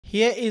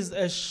Here is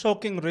a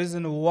shocking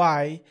reason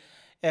why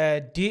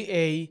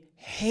DA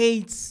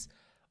hates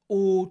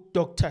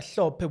Dr.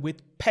 Hlophe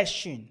with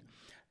passion.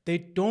 They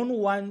don't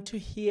want to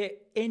hear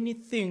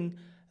anything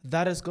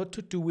that has got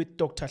to do with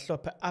Dr.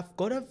 Hlophe. I've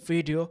got a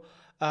video,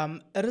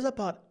 it is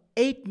about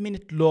 8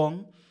 minutes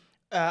long,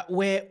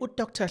 where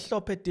Dr.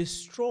 Hlophe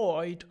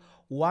destroyed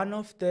one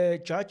of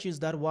the judges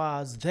that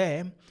was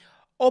there,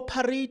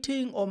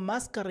 operating or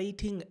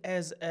masquerading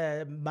as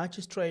a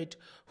magistrate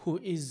who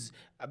is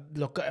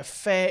a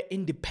fair,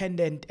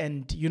 independent,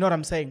 and you know what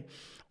I'm saying?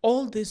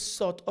 All this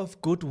sort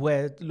of good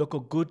word,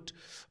 good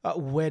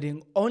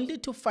wording, only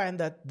to find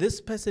that this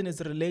person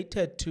is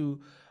related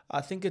to,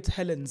 I think it's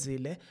Helen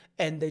Zille,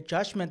 and the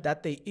judgment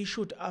that they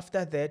issued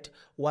after that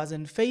was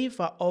in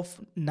favor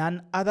of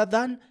none other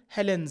than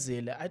Helen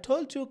Zille. I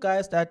told you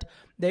guys that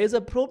there is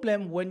a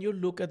problem when you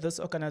look at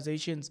these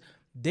organizations.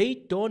 They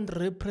don't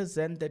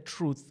represent the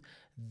truth.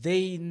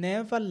 They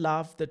never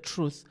love the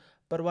truth.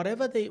 But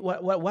whatever they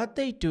what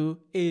they do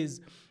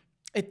is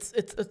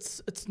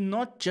it's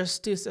not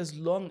justice as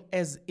long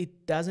as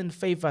it doesn't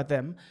favor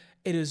them.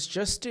 It is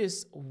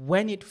justice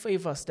when it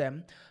favors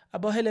them.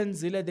 About Helen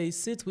Zille, they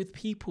sit with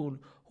people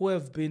who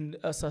have been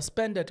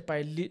suspended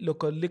by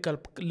local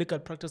legal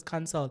practice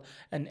council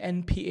and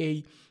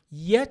NPA.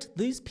 Yet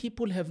these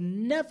people have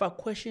never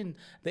questioned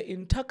the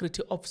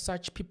integrity of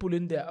such people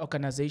in their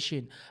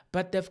organization.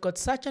 But they've got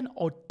such an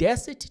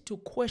audacity to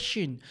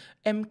question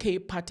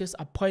MK Party's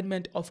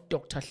appointment of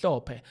Dr.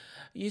 Hlophe.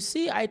 You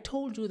see, I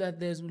told you that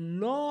there's a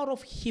lot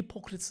of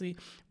hypocrisy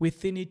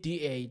within the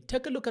DA.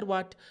 Take a look at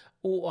what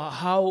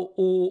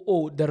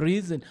the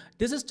reason.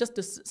 This is just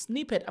a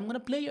snippet. I'm going to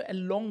play you a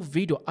long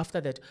video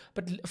after that.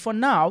 But for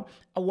now,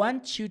 I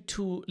want you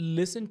to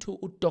listen to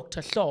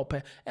Dr.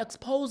 Hlophe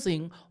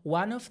exposing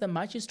one of the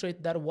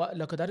magistrates that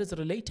is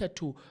related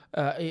to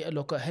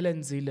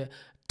Helen Zille.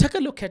 Take a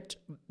look at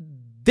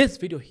this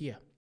video here.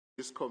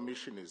 This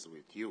commission is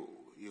with you.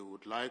 You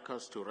would like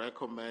us to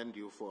recommend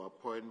you for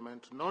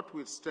appointment,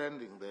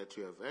 notwithstanding that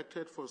you have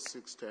acted for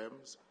 6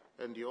 terms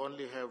and you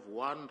only have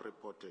 1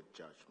 reported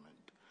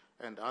judgment,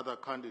 and other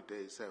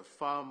candidates have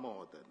far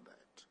more than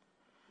that.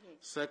 Yes.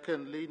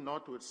 Secondly,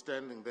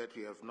 notwithstanding that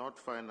we have not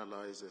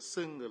finalized a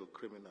single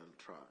criminal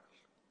trial.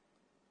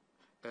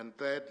 And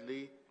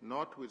thirdly,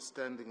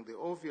 notwithstanding the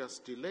obvious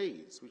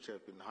delays which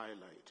have been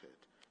highlighted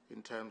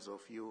in terms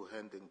of you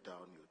handing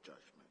down your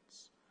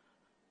judgments.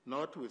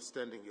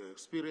 Notwithstanding your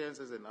experience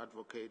as an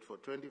advocate for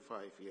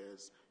 25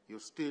 years, you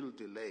still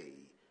delay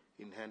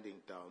in handing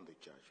down the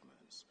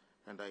judgments.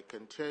 And I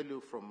can tell you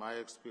from my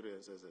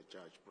experience as a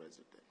judge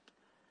president,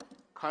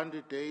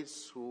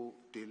 candidates who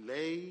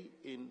delay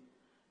in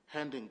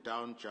handing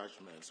down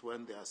judgments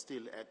when they are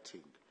still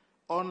acting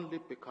only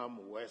become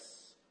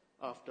worse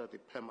after the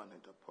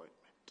permanent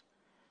appointment.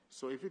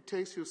 So if it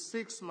takes you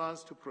 6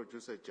 months to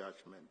produce a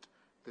judgment,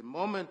 the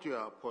moment you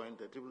are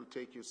appointed, it will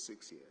take you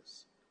 6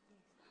 years.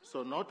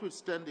 So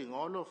notwithstanding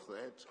all of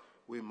that,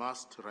 we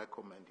must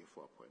recommend you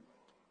for appointment.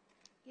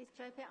 Yes,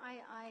 Hlophe,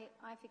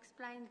 I've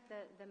explained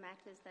the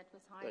matters that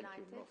was highlighted.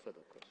 Thank you. No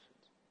further questions.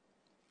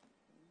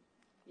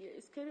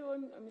 Yes, carry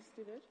on,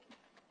 Mr. Vet.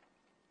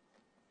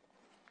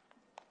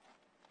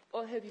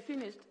 Or have you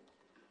finished,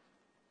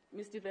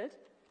 Mr. Vet?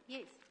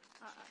 Yes.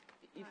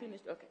 You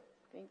finished? Okay,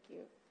 thank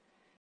you.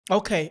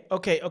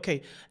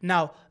 Okay.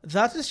 Now,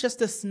 that is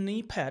just a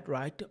snippet,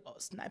 right?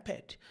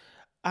 Snippet.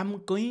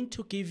 I'm going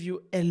to give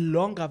you a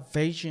longer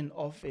version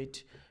of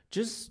it.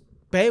 Just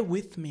bear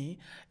with me,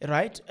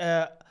 right?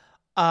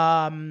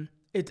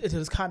 It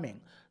is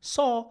coming.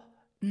 So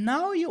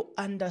now you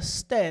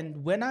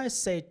understand when I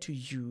say to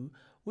you,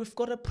 we've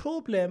got a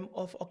problem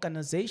of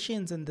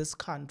organizations in this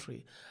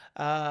country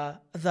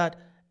that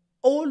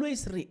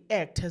always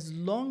react as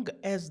long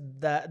as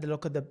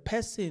the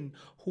person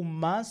who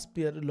must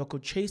be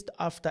chased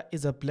after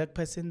is a black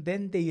person,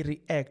 then they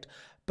react.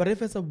 But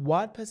if it's a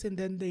white person,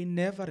 then they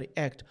never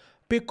react,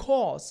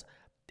 because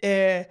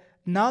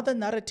now the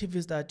narrative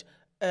is that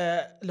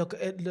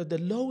the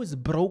law is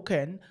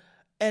broken,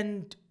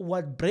 and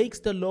what breaks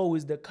the law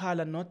is the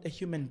color, not a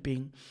human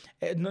being.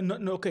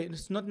 Okay,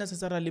 it's not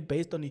necessarily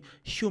based on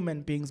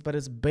human beings, but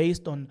it's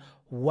based on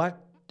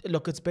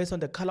it's based on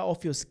the color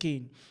of your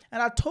skin.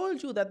 And I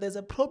told you that there's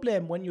a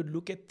problem when you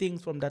look at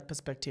things from that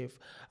perspective,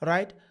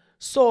 right?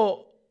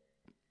 So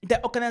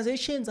the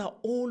organizations are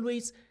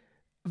always,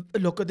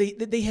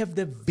 they have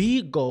the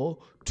vigor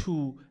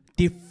to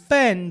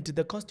defend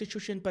the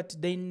Constitution, but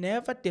they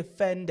never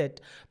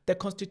defended the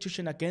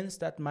Constitution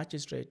against that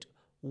magistrate.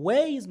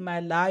 Where is my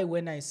lie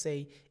when I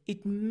say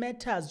it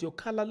matters? Your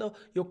color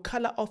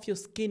of your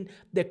skin,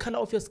 the color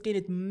of your skin,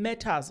 it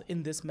matters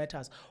in this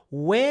matters.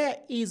 Where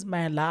is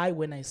my lie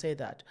when I say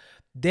that?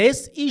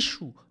 This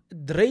issue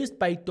raised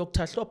by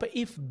Dr. Hlophe,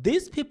 if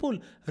these people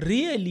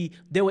really,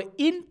 they were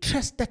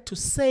interested to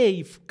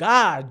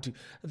safeguard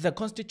the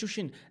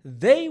Constitution,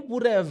 they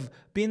would have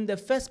been the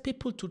first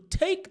people to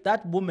take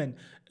that woman,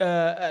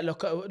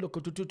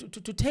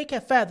 to take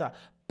her further.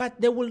 But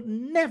they will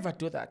never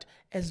do that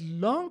as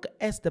long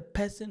as the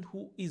person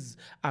who is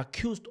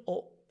accused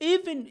or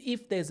even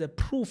if there's a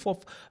proof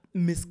of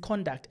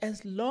misconduct,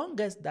 as long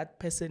as that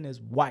person is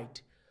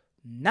white,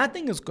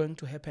 nothing is going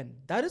to happen.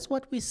 That is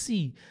what we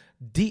see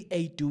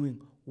DA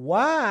doing.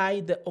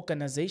 Why the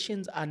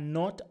organizations are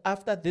not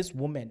after this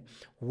woman?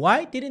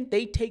 Why didn't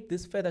they take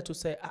this further to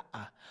say,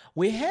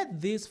 we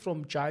had this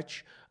from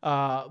Judge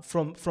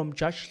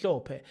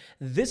Hlophe.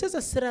 This is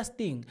a serious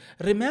thing.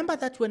 Remember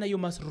that when you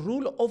must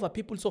rule over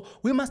people, so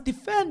we must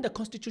defend the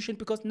Constitution,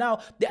 because now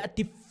they are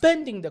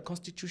defending the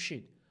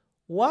Constitution.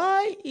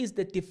 Why is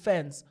the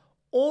defense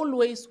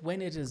always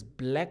when it is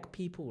black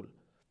people,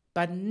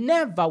 but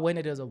never when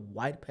it is a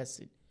white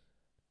person?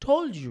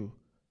 Told you,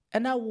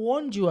 and I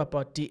warned you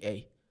about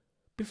DA.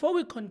 Before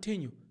we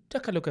continue,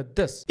 take a look at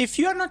this. If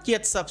you are not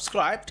yet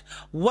subscribed,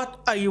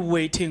 what are you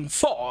waiting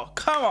for?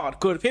 Come on,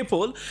 good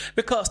people,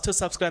 because to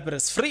subscribe it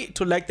is free,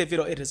 to like the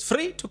video it is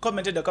free, to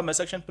comment in the comment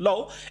section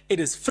below it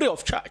is free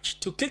of charge,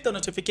 to click the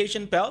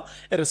notification bell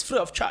it is free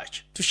of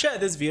charge, to share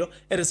this video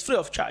it is free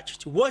of charge,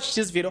 to watch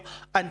this video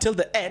until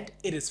the end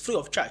it is free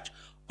of charge.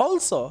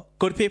 Also,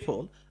 good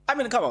people,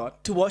 come on,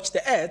 to watch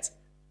the ads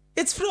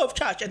it's free of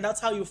charge, and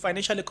that's how you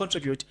financially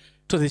contribute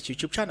to this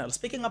YouTube channel.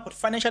 Speaking about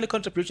financially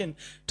contribution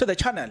to the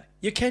channel,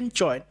 you can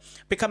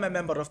become a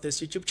member of this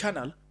YouTube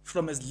channel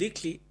from as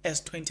little as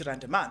 20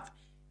 Rand a month.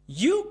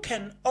 You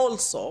can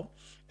also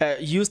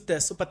use the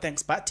super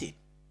thanks button.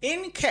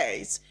 In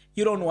case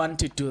you don't want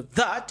to do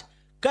that,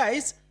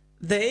 guys,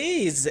 there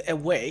is a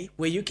way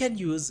where you can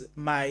use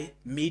my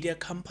media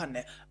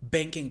company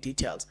banking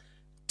details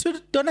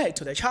to donate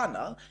to the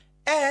channel,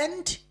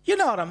 and you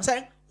know what I'm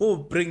saying, we'll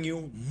bring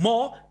you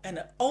more,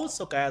 and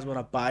also guys want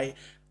to buy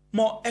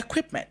more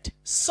equipment.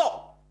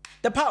 So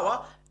the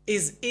power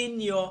is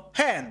in your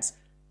hands.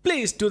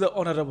 Please do the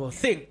honorable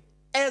thing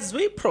as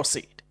we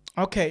proceed.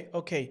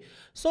 Okay.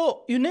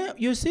 So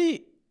you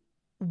see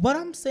what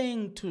I'm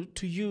saying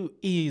to you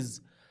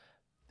is,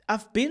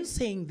 I've been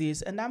saying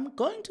this, and I'm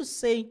going to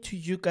say to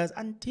you guys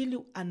until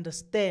you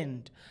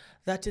understand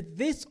that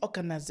these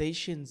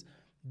organizations,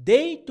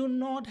 they do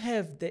not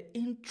have the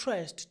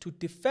interest to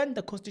defend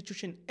the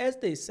Constitution as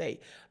they say,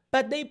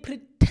 but they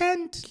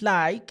pretend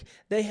like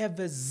they have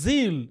a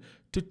zeal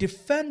to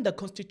defend the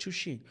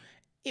Constitution.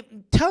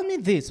 Tell me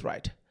this,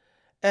 right?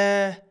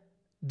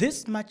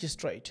 This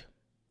magistrate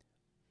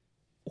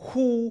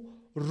who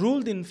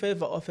ruled in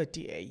favor of a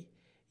DA,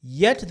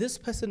 yet this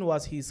person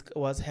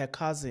was her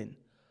cousin.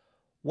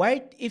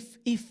 Why, if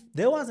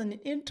there was an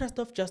interest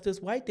of justice,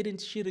 why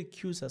didn't she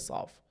recuse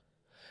herself?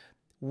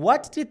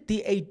 What did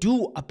DA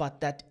do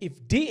about that?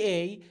 If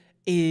DA,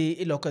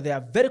 look, they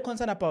are very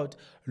concerned about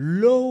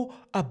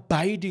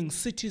law-abiding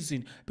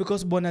citizen,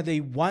 because they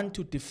want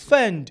to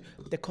defend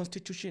the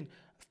Constitution.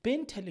 I've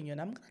been telling you,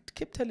 and I'm going to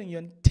keep telling you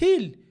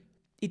until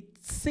it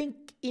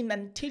sinks in,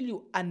 until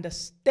you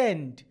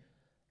understand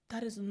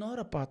that is not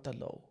about the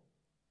law.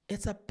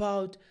 It's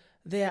about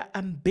their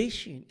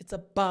ambition. It's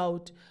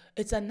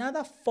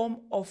another form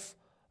of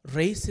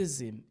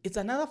racism. It's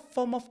another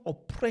form of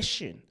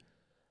oppression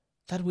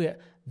that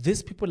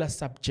these people are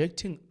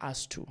subjecting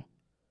us to.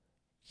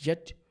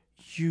 Yet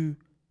you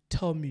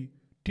tell me,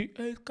 DA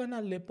is going to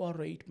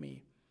liberate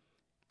me.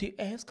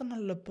 DA is going to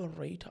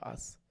liberate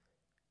us.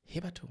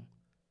 Hebatu.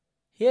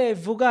 Here,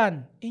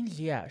 Vugan, in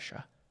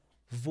Liasha.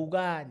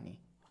 Vugani.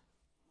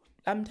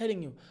 I'm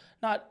telling you.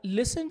 Now,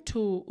 listen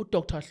to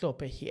Dr.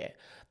 Hlophe here.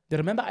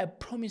 Remember, I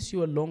promised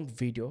you a long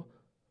video.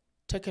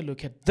 Take a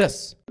look at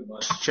this.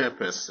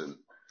 Chairperson,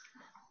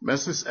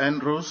 Mrs.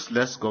 Andrews,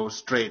 let's go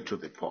straight to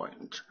the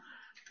point.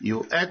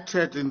 You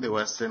acted in the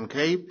Western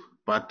Cape,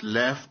 but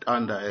left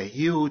under a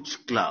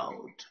huge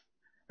cloud.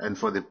 And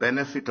for the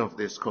benefit of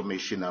this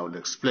commission, I will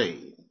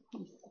explain.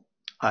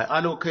 I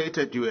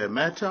allocated you a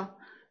matter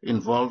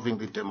involving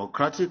the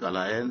Democratic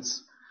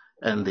Alliance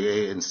and the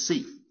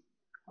ANC.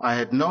 I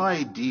had no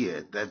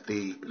idea that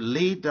the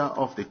leader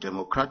of the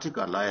Democratic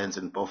Alliance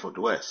in Beaufort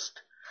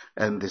West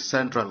and the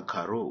Central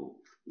Karoo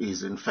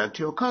is in fact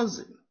your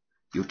cousin.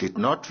 You did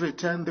not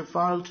return the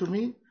file to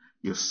me.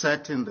 You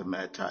sat in the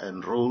matter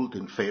and ruled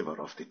in favor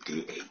of the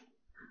DA.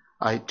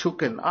 I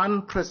took an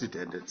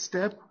unprecedented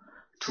step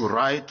to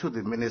write to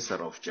the Minister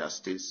of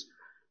Justice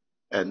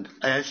and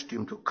urged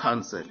him to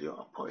cancel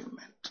your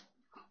appointment.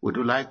 Would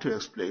you like to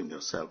explain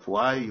yourself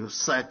why you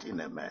sat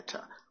in a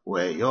matter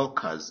where your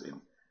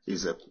cousin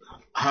is a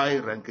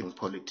high-ranking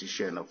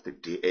politician of the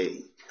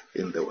DA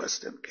in the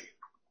Western Cape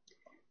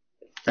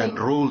and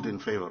ruled in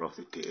favor of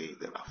the DA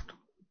thereafter?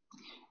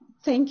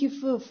 Thank you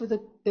for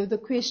the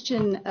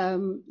question,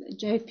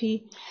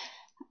 JP.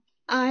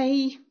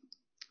 I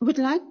would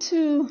like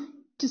to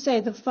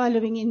say the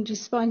following in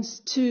response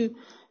to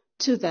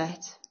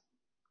that.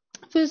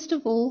 First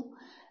of all,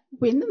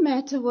 when the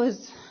matter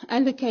was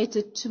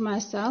allocated to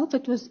myself,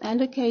 it was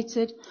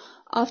allocated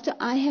after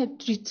I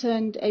had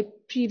returned a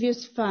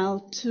previous file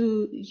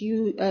to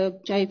you,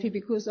 JP,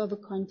 because of a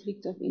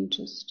conflict of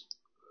interest.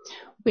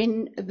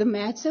 When the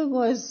matter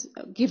was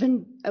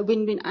given,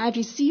 when I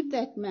received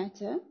that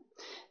matter,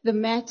 the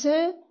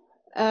matter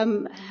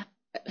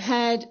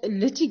had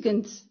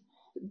litigants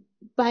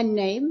by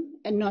name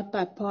and not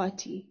by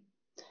party.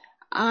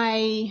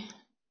 I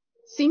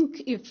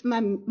think, if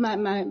my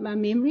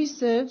memory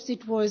serves,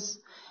 it was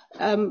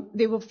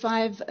there were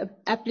 5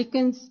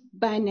 applicants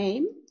by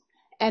name,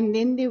 and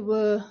then there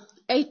were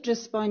 8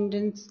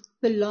 respondents,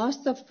 the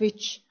last of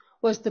which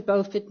was the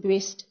Beaufort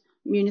West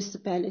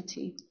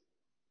municipality.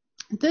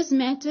 This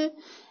matter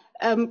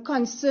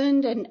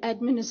concerned an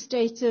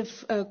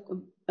administrative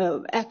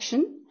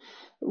action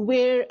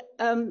where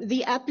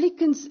the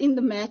applicants in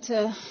the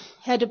matter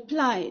had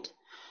applied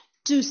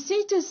to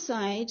set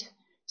aside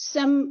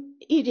some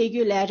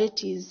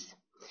irregularities.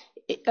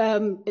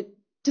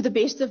 To the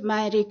best of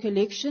my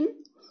recollection,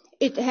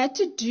 it had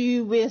to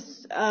do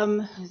with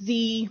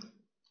the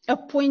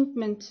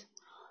appointment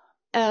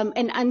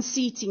and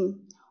unseating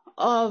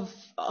of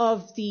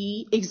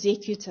the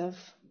executive.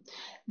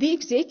 The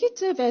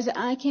executive, as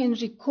I can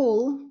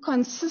recall,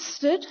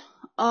 consisted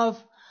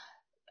of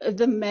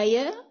the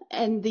mayor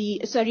and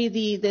the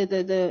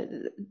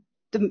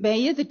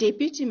mayor, the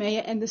deputy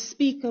mayor, and the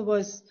speaker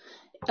was.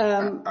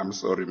 I'm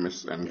sorry,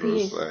 Ms.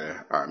 Andrews,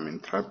 yes. I'm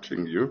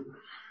interrupting you.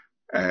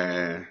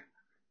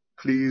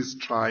 Please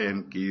try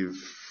and give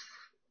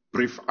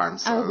brief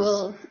answers. I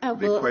will.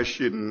 The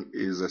question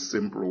is a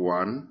simple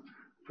one.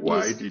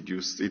 Why Yes. did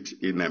you sit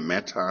in a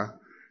matter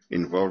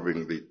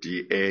involving the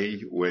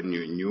DA when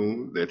you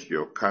knew that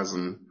your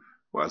cousin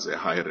was a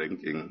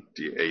high-ranking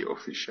DA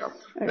official?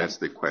 Right. That's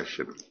the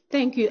question.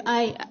 Thank you.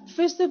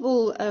 First of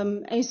all,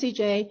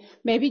 ACJ,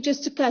 maybe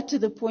just to cut to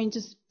the point,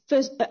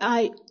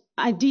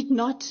 I did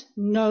not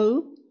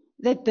know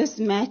that this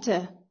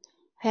matter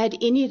had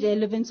any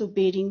relevance or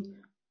bearing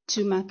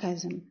to my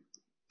cousin.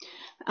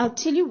 I'll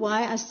tell you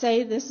why I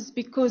say this is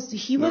because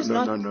he was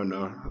not.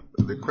 No.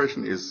 The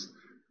question is,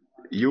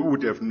 you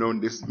would have known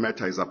this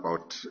matter has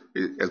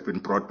been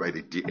brought by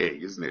the DA,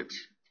 isn't it?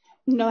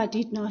 No, I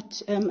did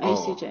not,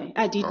 ACJ.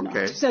 I did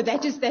not. So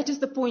that is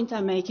the point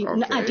I'm making. Okay.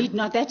 No, I did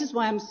not. That is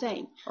why I'm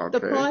saying. Okay.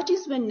 The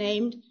parties were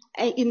named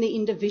in the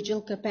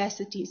individual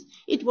capacities.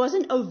 It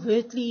wasn't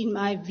overtly, in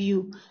my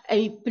view,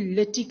 a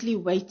politically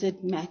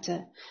weighted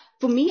matter.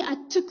 For me, I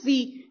took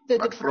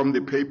But from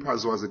the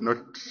papers, was it not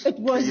It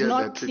was clear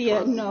not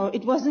clear. No,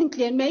 it wasn't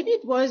clear. Maybe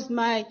it was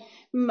my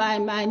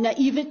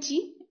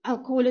naivety, I'll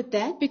call it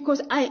that,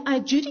 because I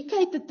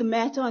adjudicated the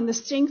matter on the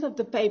strength of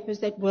the papers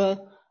that were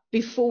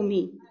before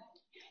me.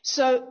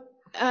 So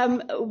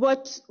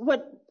what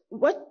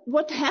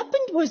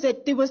happened was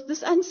that there was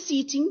this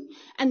unseating,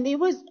 and there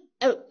was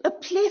a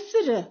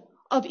plethora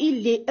of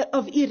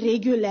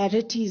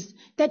irregularities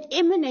that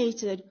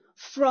emanated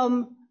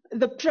from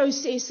the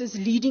processes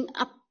leading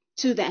up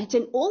to that.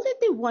 And all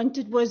that they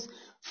wanted was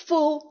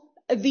for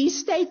the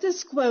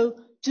status quo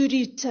to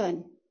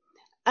return.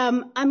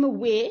 I'm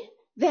aware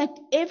that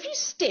every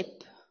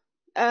step,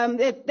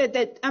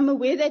 that I'm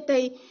aware that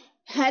they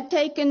had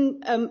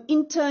taken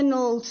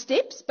internal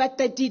steps, but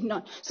they did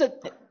not. So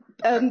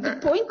the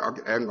point...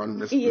 Okay, hang on,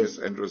 Yes. Ms.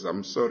 Andrews.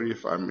 I'm sorry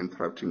if I'm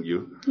interrupting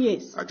you.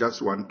 Yes. I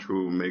just want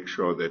to make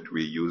sure that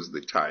we use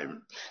the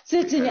time.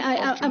 Certainly.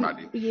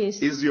 Optimally.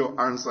 Yes. Is your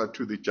answer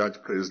to the Judge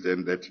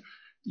President that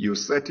you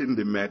sat in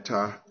the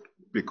matter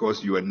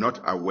because you were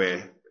not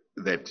aware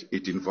that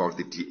it involved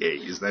the DA?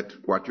 Is that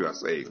what you are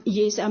saying?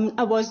 Yes,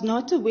 I was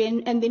not aware.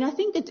 And then I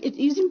think that it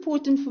is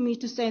important for me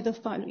to say the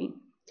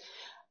following.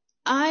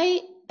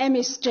 I am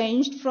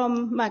estranged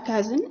from my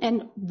cousin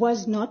and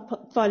was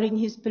not following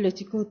his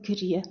political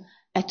career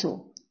at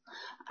all.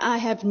 I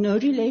have no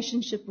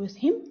relationship with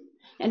him,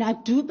 and I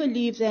do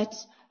believe that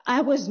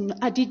I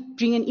did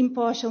bring an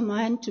impartial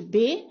mind to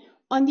bear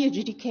on the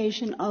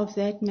adjudication of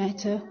that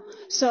matter.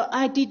 So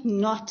I did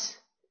not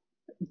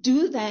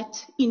do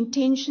that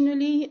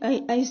intentionally,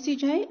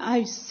 ACJ.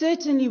 I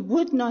certainly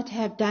would not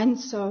have done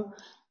so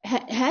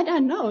had I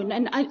known.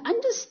 And I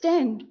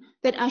understand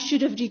that I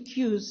should have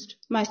recused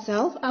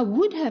myself. I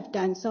would have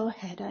done so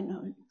had I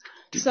known.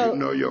 Did you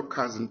know your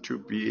cousin to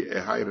be a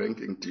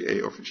high-ranking DA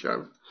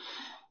official?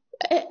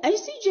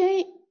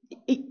 ACJ,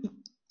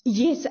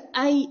 yes,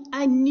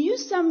 I knew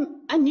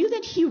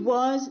that he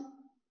was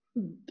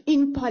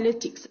in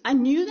politics. I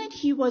knew that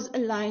he was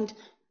aligned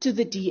to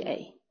the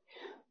DA.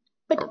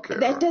 But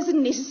that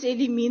doesn't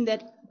necessarily mean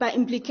that by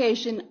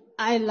implication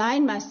I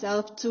align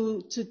myself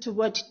to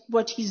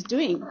what he's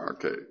doing.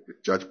 Okay.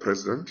 Judge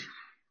President?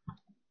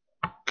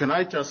 Can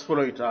I just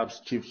follow it up,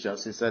 Chief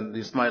Justice? And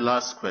this is my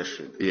last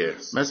question.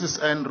 Yes.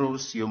 Mrs.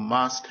 Andrews, you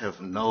must have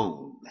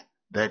known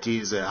that he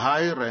is a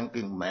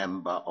high-ranking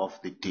member of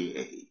the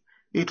DA.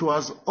 It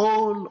was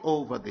all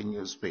over the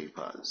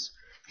newspapers.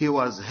 He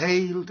was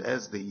hailed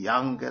as the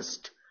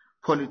youngest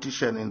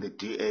politician in the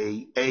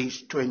DA,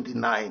 aged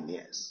 29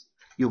 years.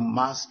 You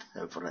must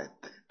have read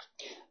that.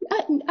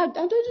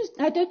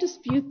 I don't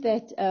dispute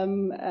that,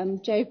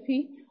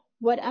 JP.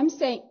 What I'm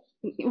saying,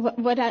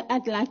 what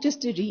I'd like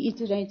just to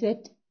reiterate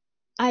that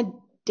I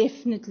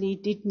definitely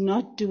did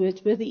not do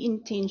it with the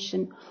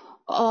intention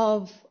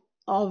of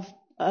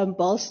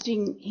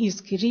bolstering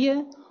his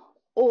career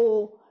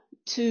or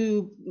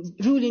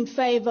rule in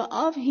favor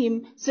of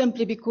him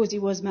simply because he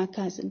was my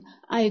cousin.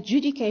 I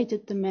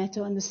adjudicated the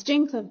matter on the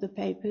strength of the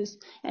papers,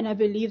 and I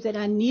believe that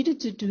I needed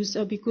to do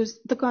so because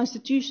the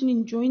Constitution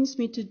enjoins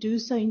me to do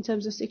so in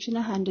terms of Section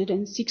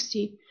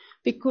 160,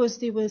 because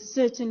there was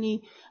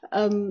certainly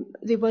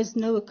there was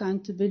no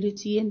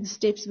accountability and the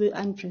steps were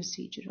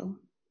unprocedural.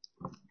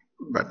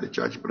 But the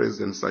Judge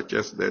President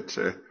suggests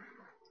that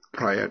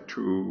prior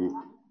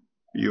to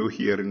you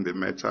hearing the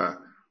matter,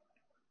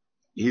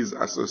 his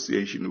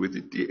association with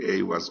the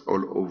DA was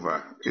all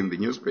over in the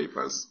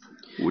newspapers.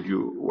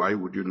 Why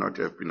would you not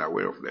have been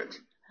aware of that?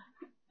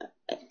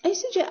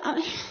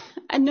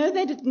 I know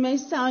that it may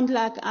sound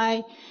like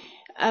I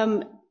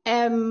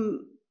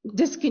am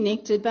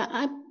disconnected, but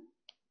I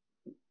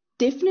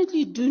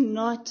definitely do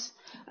not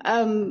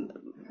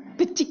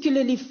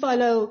particularly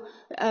follow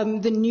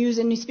the news,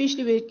 and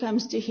especially when it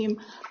comes to him.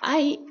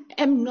 I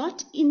am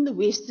not in the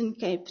Western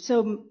Cape,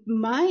 so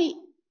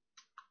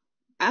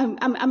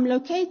I'm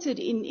located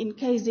in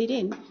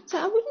KZN, so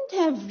I wouldn't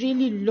have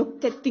really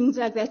looked at things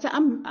like that. So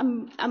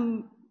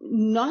I'm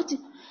not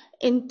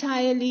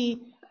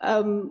entirely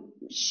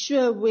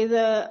sure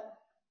whether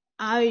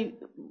I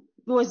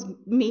was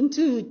meant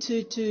to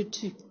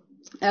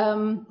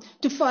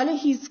follow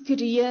his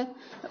career,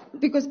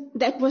 because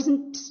that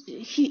wasn't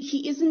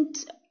he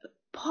isn't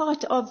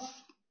part of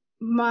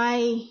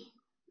my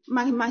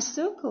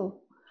circle.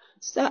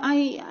 So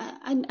I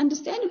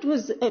understand it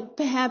was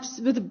perhaps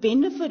with the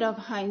benefit of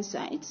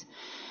hindsight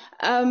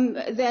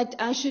that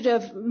I should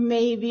have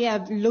maybe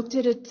have looked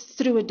at it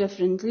through a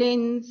different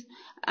lens.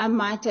 I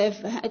might have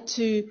had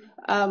to.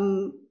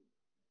 I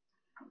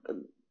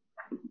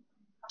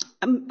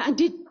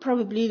did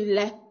probably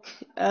lack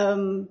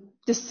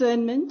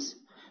discernment,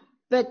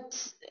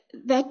 but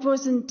that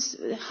wasn't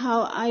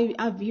how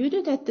I viewed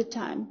it at the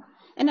time.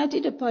 And I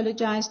did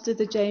apologize to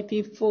the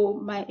JP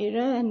for my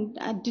error, and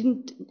I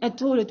didn't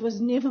at all. It was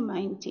never my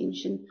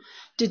intention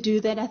to do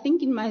that. I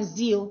think in my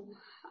zeal,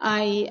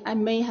 I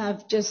may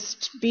have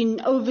just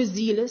been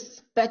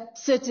overzealous, but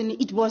certainly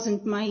it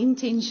wasn't my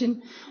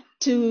intention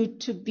to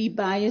be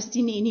biased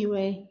in any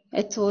way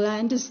at all. I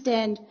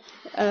understand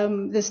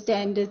the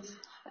standards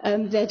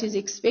that is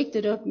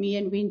expected of me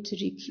and went to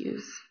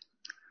recuse.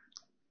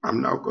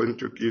 I'm now going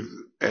to give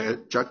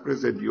Judge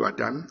President, you are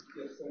done?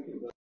 Yes, thank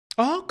you.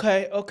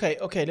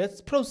 Okay.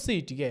 Let's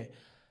proceed. Yeah.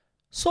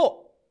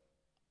 So,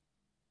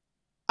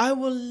 I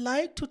would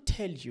like to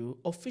tell you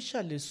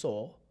officially,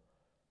 so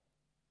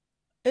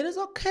it is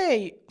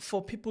okay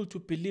for people to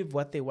believe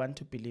what they want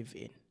to believe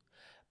in,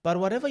 but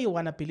whatever you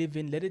want to believe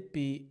in, let it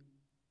be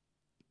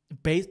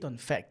based on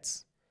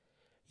facts.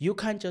 You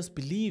can't just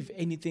believe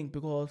anything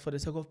because for the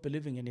sake of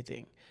believing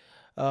anything.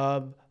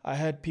 I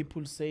heard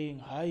people saying,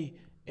 "Hi,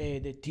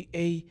 the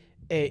DA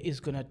is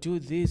gonna do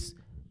this."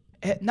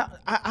 Now,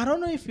 I don't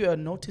know if you are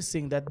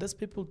noticing that these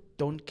people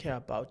don't care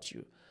about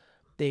you.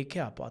 They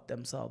care about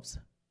themselves.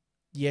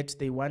 Yet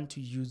they want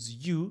to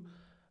use you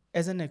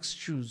as an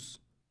excuse.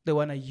 They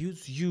want to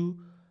use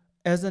you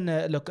as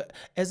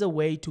as a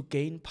way to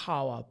gain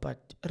power.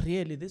 But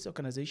really, this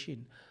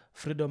organization,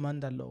 Freedom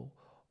Under Law,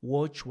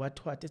 Watch What.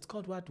 It's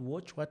called what?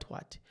 Watch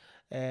What.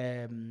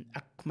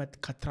 Ahmed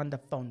Kathranda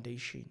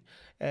Foundation.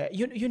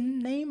 You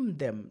name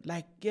them.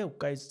 Like, yo,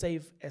 guys,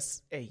 save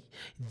SA.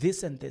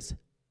 This and this.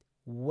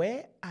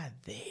 Where are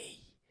they?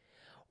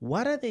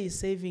 What are they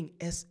saving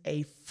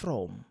SA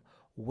from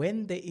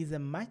when there is a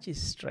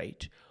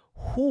magistrate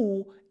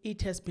who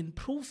it has been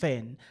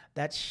proven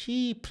that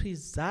she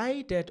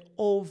presided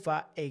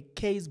over a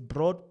case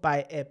brought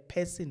by a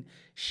person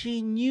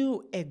she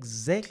knew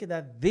exactly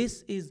that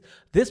this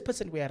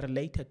person we are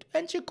related to,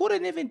 and she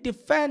couldn't even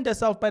defend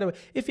herself? By the way,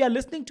 if you are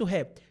listening to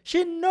her,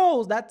 she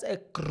knows that's a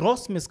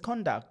gross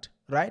misconduct,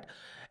 right?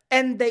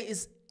 And there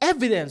is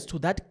evidence to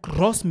that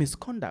gross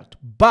misconduct,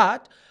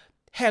 but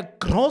her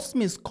gross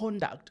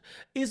misconduct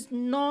is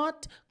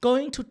not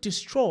going to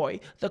destroy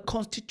the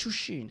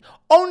Constitution.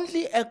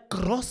 Only a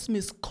gross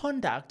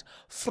misconduct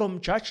from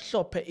Jonh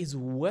Hlophe is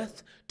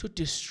worth to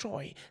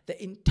destroy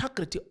the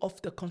integrity of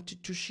the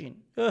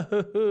Constitution.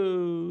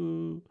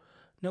 Nokhohlisa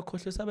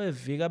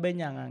bevika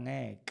benyanga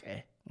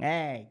ngeke.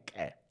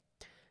 Ngeke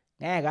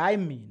hayi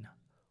mina.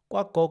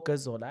 Kwagogo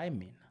ezola hayi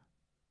mina.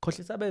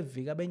 Khohlisa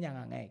bevika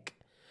benyanga ngeke.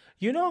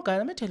 You know, guys,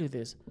 let me tell you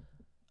this.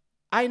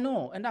 I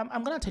know, and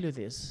I'm going to tell you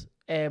this,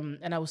 and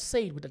I will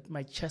say it with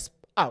my chest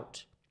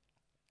out.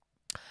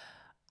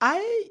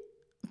 I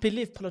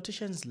believe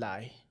politicians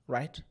lie,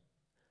 right?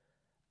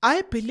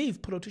 I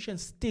believe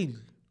politicians steal.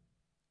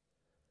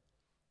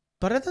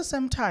 But at the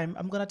same time,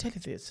 I'm going to tell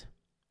you this.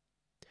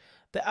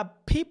 There are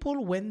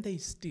people, when they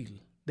steal,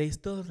 they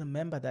still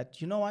remember that,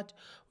 you know what,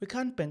 we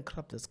can't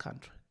bankrupt this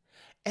country.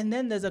 And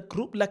then there's a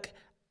group like,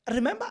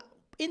 remember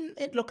in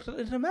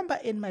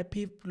my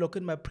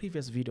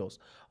previous videos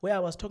where I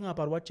was talking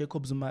about what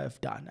Jacob Zuma have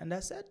done, and I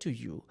said to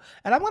you,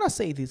 and I'm going to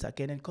say this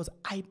again because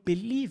I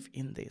believe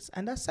in this,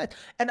 and I said,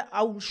 and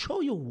I will show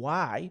you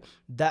why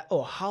that,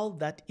 or how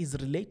that is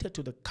related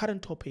to the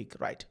current topic,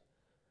 right?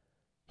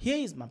 Here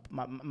is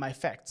my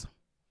facts.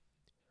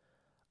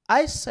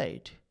 I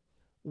said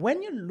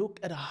When you look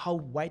at how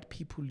white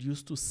people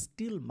used to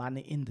steal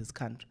money in this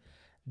country,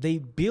 they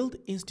build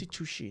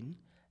institution,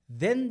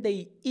 then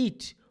they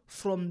eat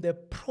from the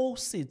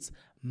proceeds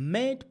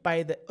made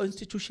by the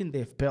institution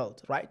they've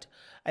built, right?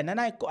 And then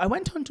I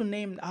went on to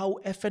name how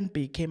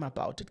FNB came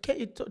about. It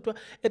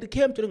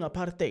came during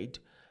apartheid,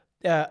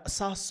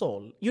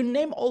 Sasol. You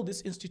name all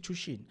this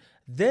institution.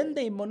 Then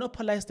they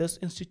monopolized this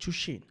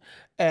institution,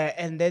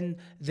 and then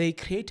they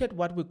created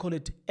what we call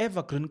it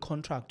evergreen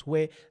contract,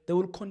 where they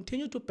will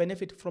continue to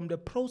benefit from the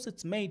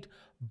proceeds made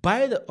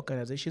by the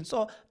organization.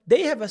 So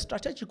they have a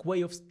strategic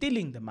way of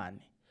stealing the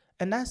money.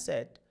 And I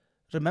said,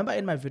 remember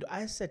in my video,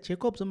 I said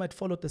Jacob Zuma might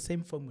follow the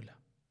same formula.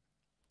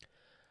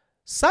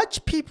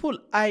 Such people,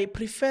 I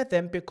prefer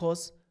them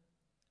because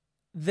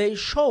they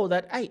show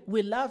that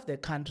we love the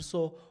country,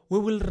 so we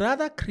will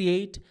rather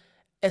create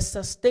a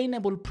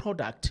sustainable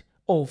product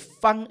or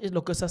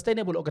a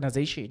sustainable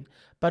organization,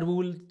 but we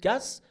will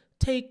just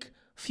take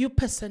few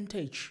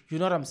percentage, you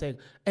know what I'm saying,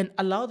 and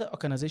allow the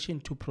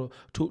organization to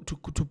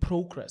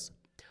progress.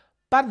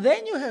 But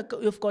then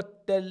you've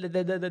got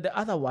the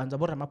other ones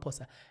about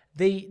Ramaphosa.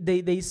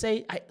 They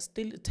say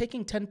still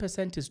taking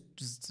 10% is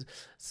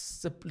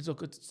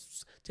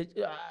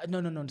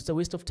no, it's a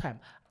waste of time.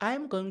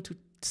 I'm going to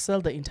sell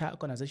the entire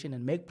organization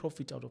and make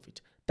profit out of it.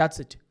 That's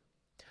it.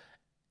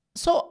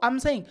 So I'm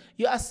saying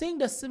you are seeing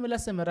the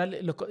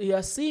similarity. Look, you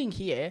are seeing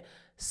here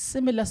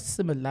similar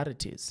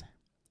similarities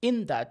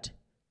in that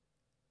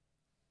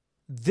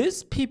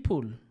these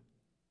people,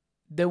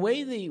 the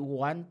way they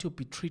want to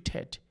be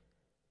treated,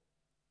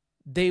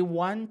 they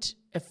want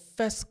a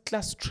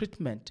first-class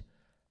treatment,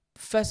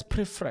 first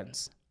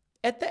preference,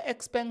 at the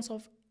expense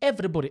of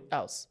everybody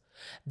else.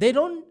 They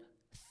don't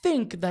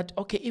think that,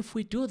 okay, if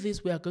we do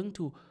this, we are going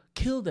to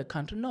kill the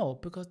country. No,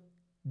 because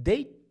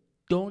they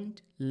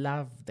don't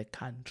love the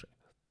country.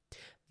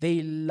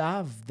 They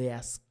love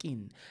their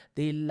skin.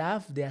 They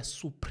love their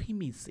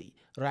supremacy,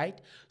 right?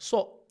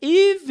 So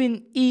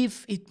even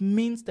if it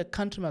means the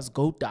country must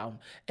go down,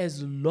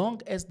 as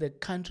long as the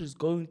country is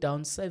going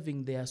down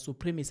serving their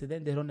supremacy,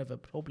 then they don't have a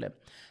problem.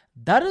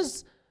 That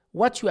is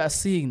what you are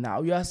seeing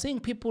now. You are seeing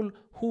people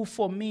who,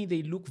 for me,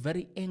 they look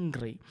very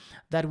angry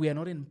that we are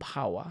not in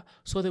power,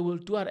 so they will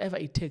do whatever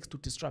it takes to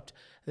disrupt.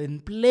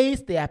 In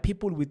place, there are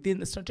people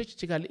within,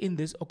 strategically in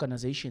these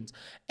organizations.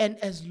 And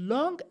as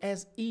long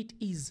as it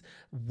is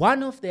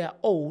one of their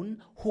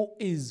own who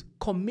is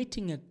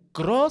committing a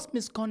gross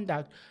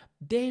misconduct,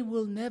 they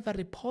will never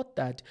report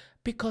that,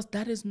 because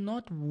that is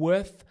not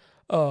worth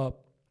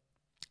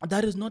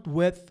that is not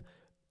worth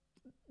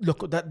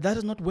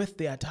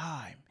their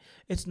time.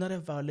 It's not a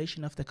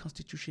violation of the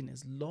Constitution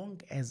as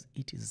long as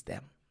it is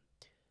them.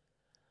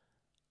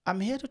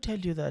 I'm here to tell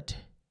you that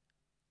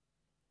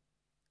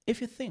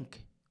if you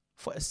think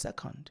for a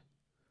second,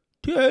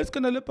 DA is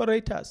going to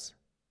liberate us,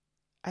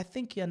 I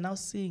think you're now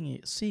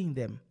seeing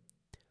them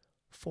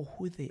for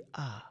who they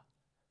are.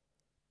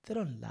 They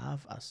don't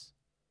love us.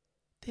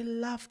 They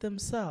love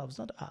themselves,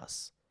 not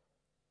us.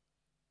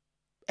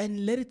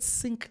 And let it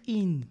sink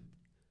in.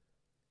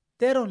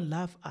 They don't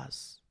love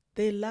us.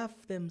 They love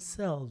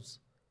themselves.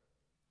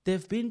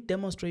 They've been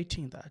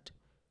demonstrating that.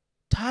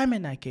 Time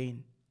and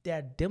again, they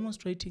are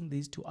demonstrating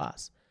this to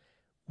us.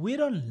 We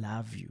don't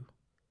love you.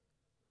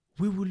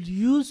 We will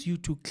use you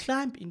to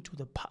climb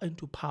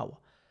into power,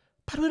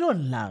 but we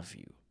don't love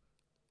you.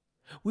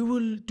 We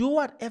will do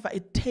whatever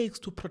it takes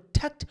to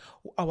protect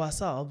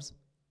ourselves,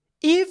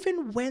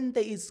 even when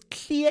there is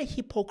clear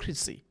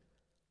hypocrisy.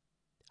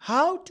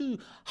 How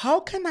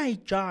can I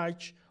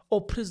judge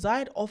or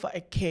preside over a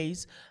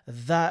case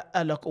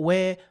that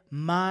where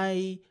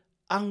my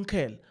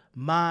uncle,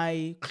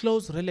 my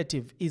close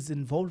relative is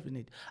involved in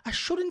it? I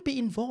shouldn't be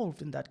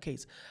involved in that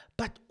case.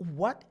 But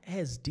what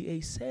has DA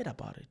said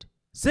about it?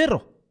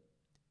 Zero.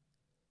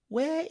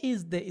 Where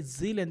is the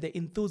zeal and the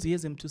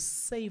enthusiasm to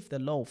save the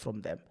law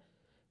from them?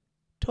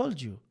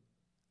 Told you,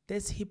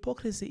 there's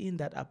hypocrisy in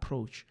that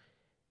approach.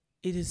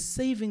 It is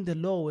saving the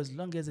law as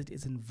long as it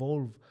is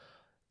involved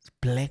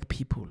black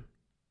people.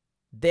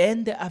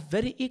 Then they are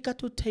very eager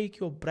to take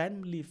your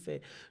brand leaf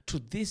to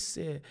this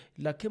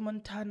Lucky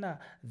Montana,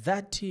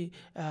 that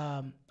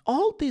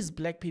all these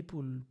black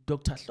people,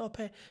 Dr.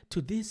 Hlophe,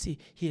 to this,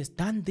 he has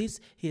done this,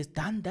 he has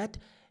done that.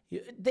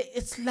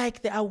 It's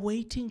like they are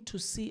waiting to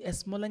see a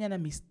small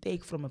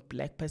mistake from a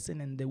black person,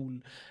 and they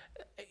will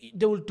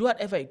do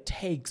whatever it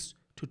takes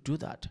to do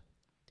that.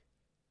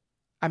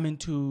 I mean,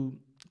 to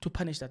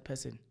punish that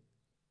person.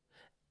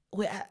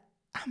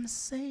 I'm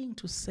saying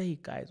to say,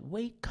 guys,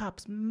 wake up,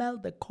 smell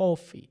the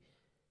coffee.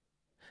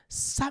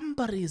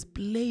 Somebody is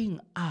playing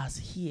us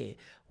here.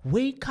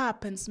 Wake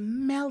up and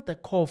smell the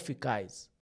coffee, guys.